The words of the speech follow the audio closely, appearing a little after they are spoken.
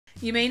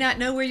You may not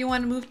know where you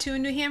want to move to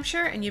in New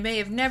Hampshire, and you may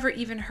have never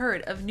even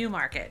heard of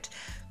Newmarket,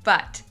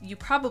 but you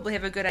probably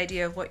have a good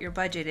idea of what your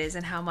budget is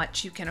and how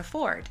much you can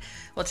afford.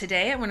 Well,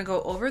 today I'm going to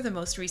go over the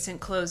most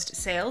recent closed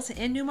sales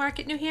in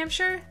Newmarket, New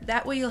Hampshire.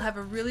 That way you'll have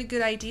a really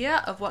good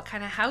idea of what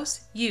kind of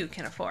house you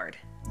can afford.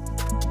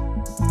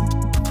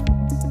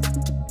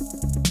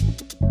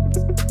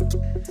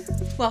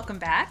 Welcome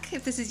back.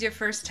 If this is your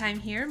first time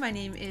here, my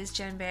name is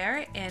Jenn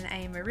Baer and I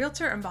am a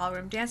realtor and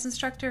ballroom dance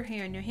instructor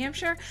here in New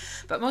Hampshire.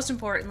 But most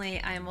importantly,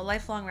 I am a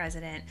lifelong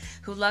resident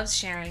who loves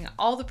sharing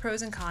all the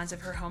pros and cons of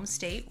her home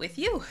state with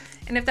you.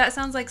 And if that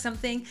sounds like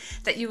something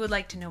that you would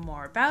like to know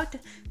more about,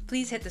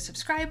 please hit the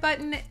subscribe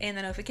button and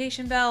the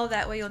notification bell.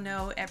 That way you'll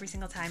know every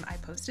single time I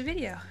post a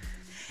video.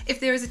 If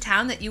there is a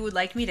town that you would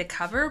like me to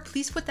cover,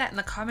 please put that in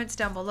the comments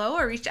down below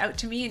or reach out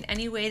to me in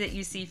any way that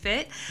you see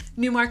fit.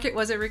 Newmarket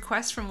was a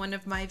request from one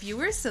of my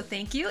viewers, so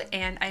thank you,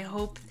 and I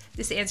hope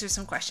this answers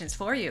some questions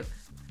for you.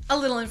 A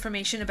little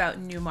information about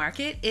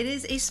Newmarket. It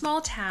is a small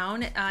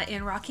town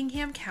in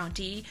Rockingham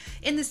County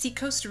in the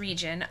Seacoast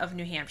region of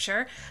New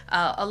Hampshire.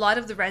 A lot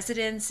of the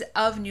residents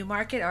of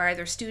Newmarket are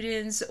either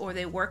students or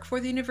they work for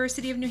the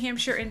University of New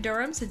Hampshire in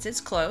Durham since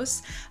it's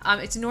close.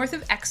 It's north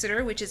of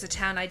Exeter, which is a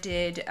town I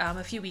did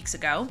a few weeks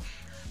ago.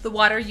 The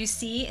water you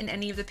see in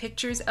any of the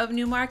pictures of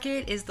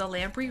Newmarket is the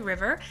Lamprey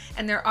River,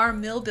 and there are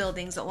mill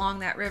buildings along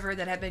that river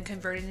that have been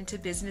converted into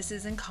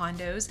businesses and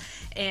condos,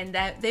 and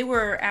that they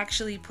were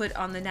actually put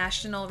on the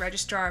National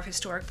Register of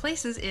Historic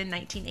Places in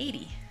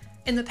 1980.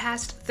 In the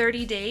past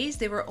 30 days,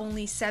 there were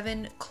only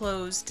 7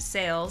 closed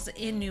sales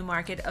in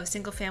Newmarket of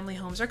single-family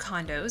homes or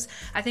condos.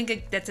 I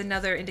think that's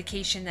another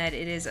indication that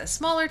it is a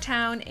smaller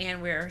town and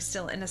we're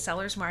still in a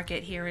seller's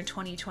market here in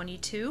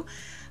 2022.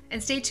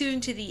 And stay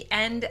tuned to the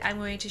end. I'm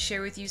going to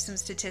share with you some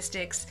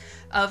statistics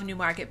of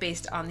Newmarket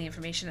based on the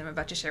information I'm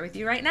about to share with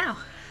you right now.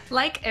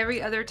 Like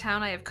every other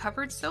town I have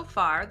covered so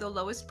far, the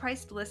lowest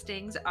priced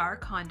listings are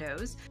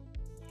condos.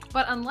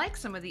 But unlike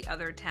some of the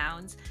other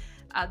towns,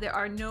 there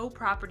are no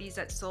properties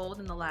that sold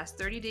in the last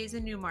 30 days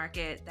in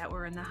Newmarket that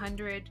were in the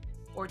 $100,000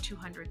 or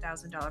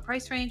 $200,000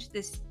 price range.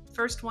 This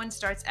first one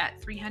starts at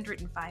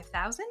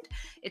 $305,000.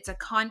 It's a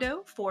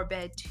condo,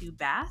 4-bed,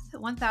 2-bath,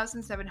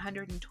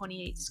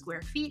 1,728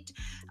 square feet,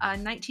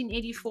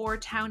 1984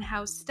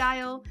 townhouse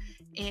style,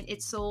 and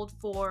it sold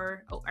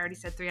for, I already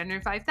said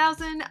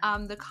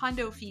 $305,000. The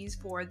condo fees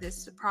for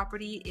this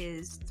property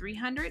is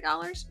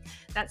 $300.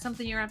 That's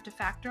something you're gonna have to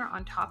factor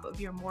on top of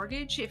your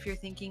mortgage if you're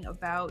thinking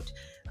about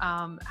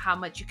how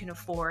much you can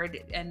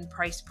afford and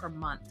price per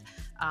month.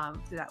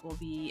 That will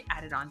be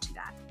added on to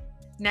that.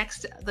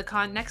 Next,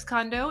 the next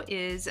condo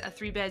is a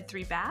 3-bed,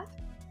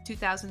 3-bath,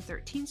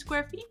 2,013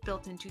 square feet,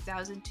 built in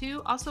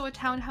 2002. Also a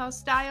townhouse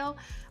style,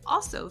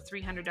 also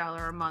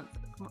 $300 a month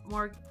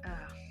more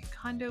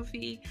condo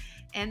fee,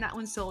 and that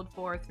one sold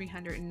for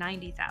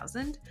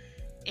 $390,000.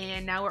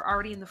 And now we're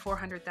already in the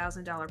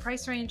 $400,000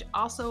 price range.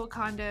 Also a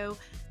condo.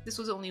 This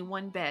was only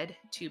 1-bed,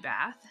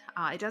 2-bath.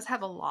 It does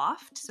have a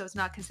loft, so it's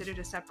not considered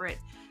a separate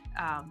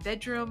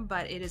bedroom,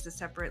 but it is a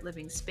separate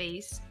living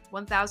space.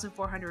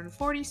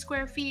 1,440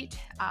 square feet.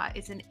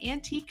 It's an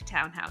antique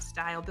townhouse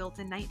style built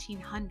in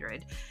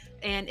 1900,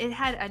 and it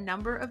had a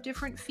number of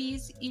different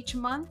fees each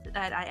month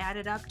that I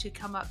added up to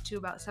come up to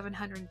about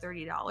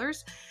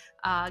 $730.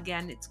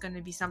 Again, it's going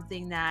to be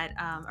something that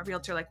a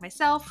realtor like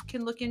myself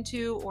can look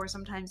into, or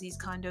sometimes these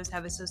condos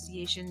have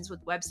associations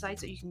with websites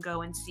that you can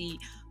go and see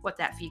what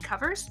that fee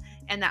covers.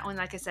 And that one,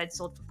 like I said,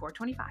 sold for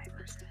 $425.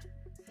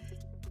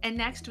 And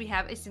next we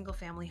have a single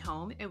family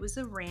home. It was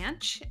a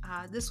ranch.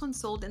 This one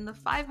sold in the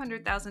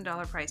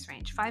 $500,000 price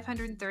range,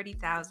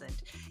 $530,000.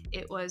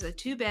 It was a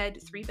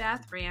 2-bed,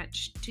 3-bath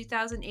ranch,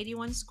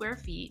 2,081 square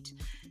feet,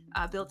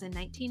 built in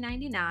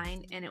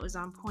 1999, and it was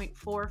on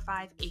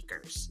 0.45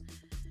 acres.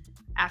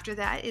 After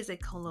that is a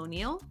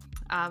colonial,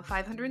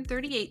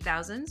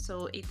 $538,000,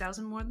 so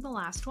 $8,000 more than the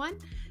last one.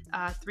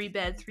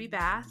 3-bed,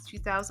 3-bath,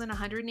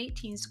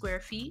 2,118 square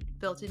feet,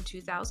 built in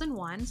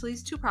 2001. So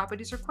these two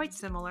properties are quite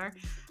similar,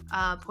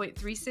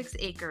 0.36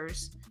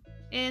 acres.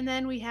 And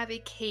then we have a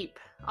Cape,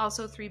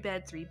 also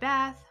 3-bed,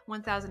 3-bath,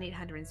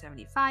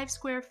 1,875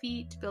 square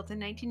feet, built in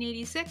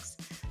 1986.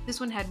 This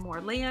one had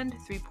more land,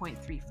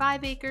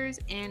 3.35 acres,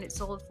 and it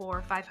sold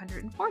for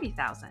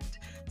 $540,000.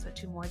 So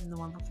 2 more than the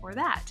one before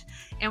that.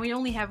 And we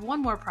only have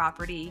one more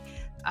property,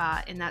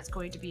 and that's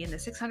going to be in the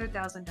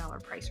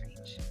 $600,000 price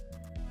range.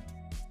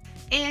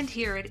 And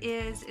here it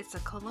is. It's a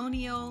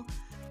colonial,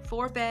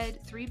 4-bed,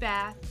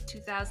 3-bath,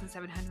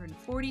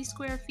 2,740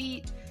 square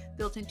feet,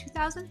 built in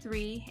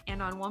 2003,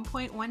 and on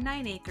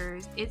 1.19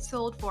 acres. It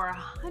sold for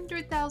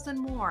 $100,000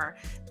 more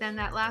than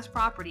that last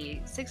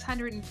property,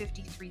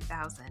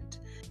 $653,000.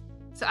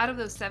 So out of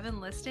those 7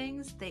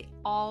 listings, they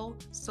all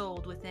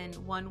sold within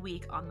 1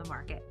 week on the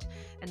market.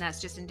 And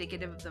that's just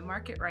indicative of the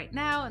market right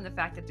now and the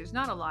fact that there's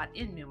not a lot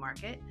in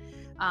Newmarket.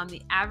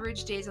 The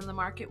average days on the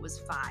market was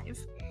 5.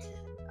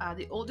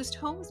 The oldest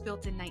home was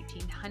built in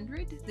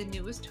 1900. The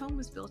newest home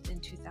was built in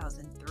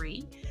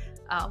 2003.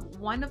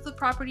 One of the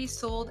properties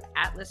sold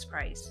at list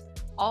price.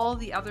 All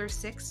the other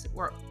 6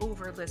 were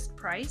over list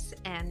price,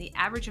 and the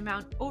average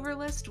amount over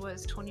list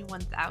was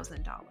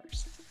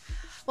 $21,000.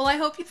 Well, I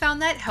hope you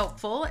found that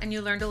helpful and you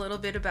learned a little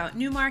bit about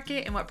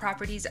Newmarket and what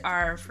properties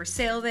are for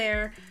sale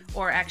there,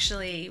 or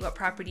actually what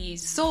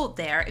properties sold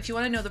there. If you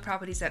want to know the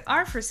properties that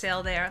are for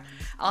sale there,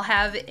 I'll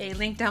have a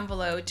link down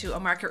below to a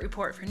market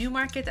report for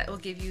Newmarket that will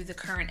give you the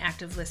current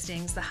active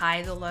listings, the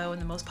high, the low,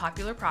 and the most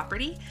popular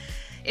property.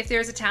 If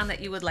there's a town that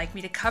you would like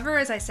me to cover,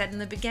 as I said in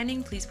the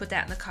beginning, please put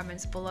that in the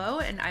comments below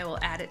and I will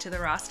add it to the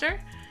roster.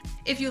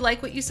 If you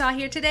like what you saw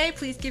here today,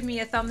 please give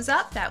me a thumbs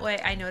up. That way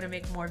I know to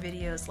make more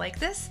videos like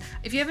this.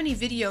 If you have any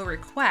video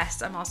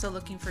requests, I'm also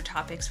looking for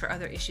topics for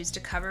other issues to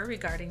cover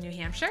regarding New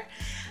Hampshire.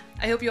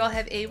 I hope you all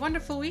have a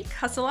wonderful week.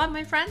 Hustle on,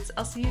 my friends.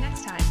 I'll see you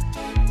next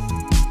time.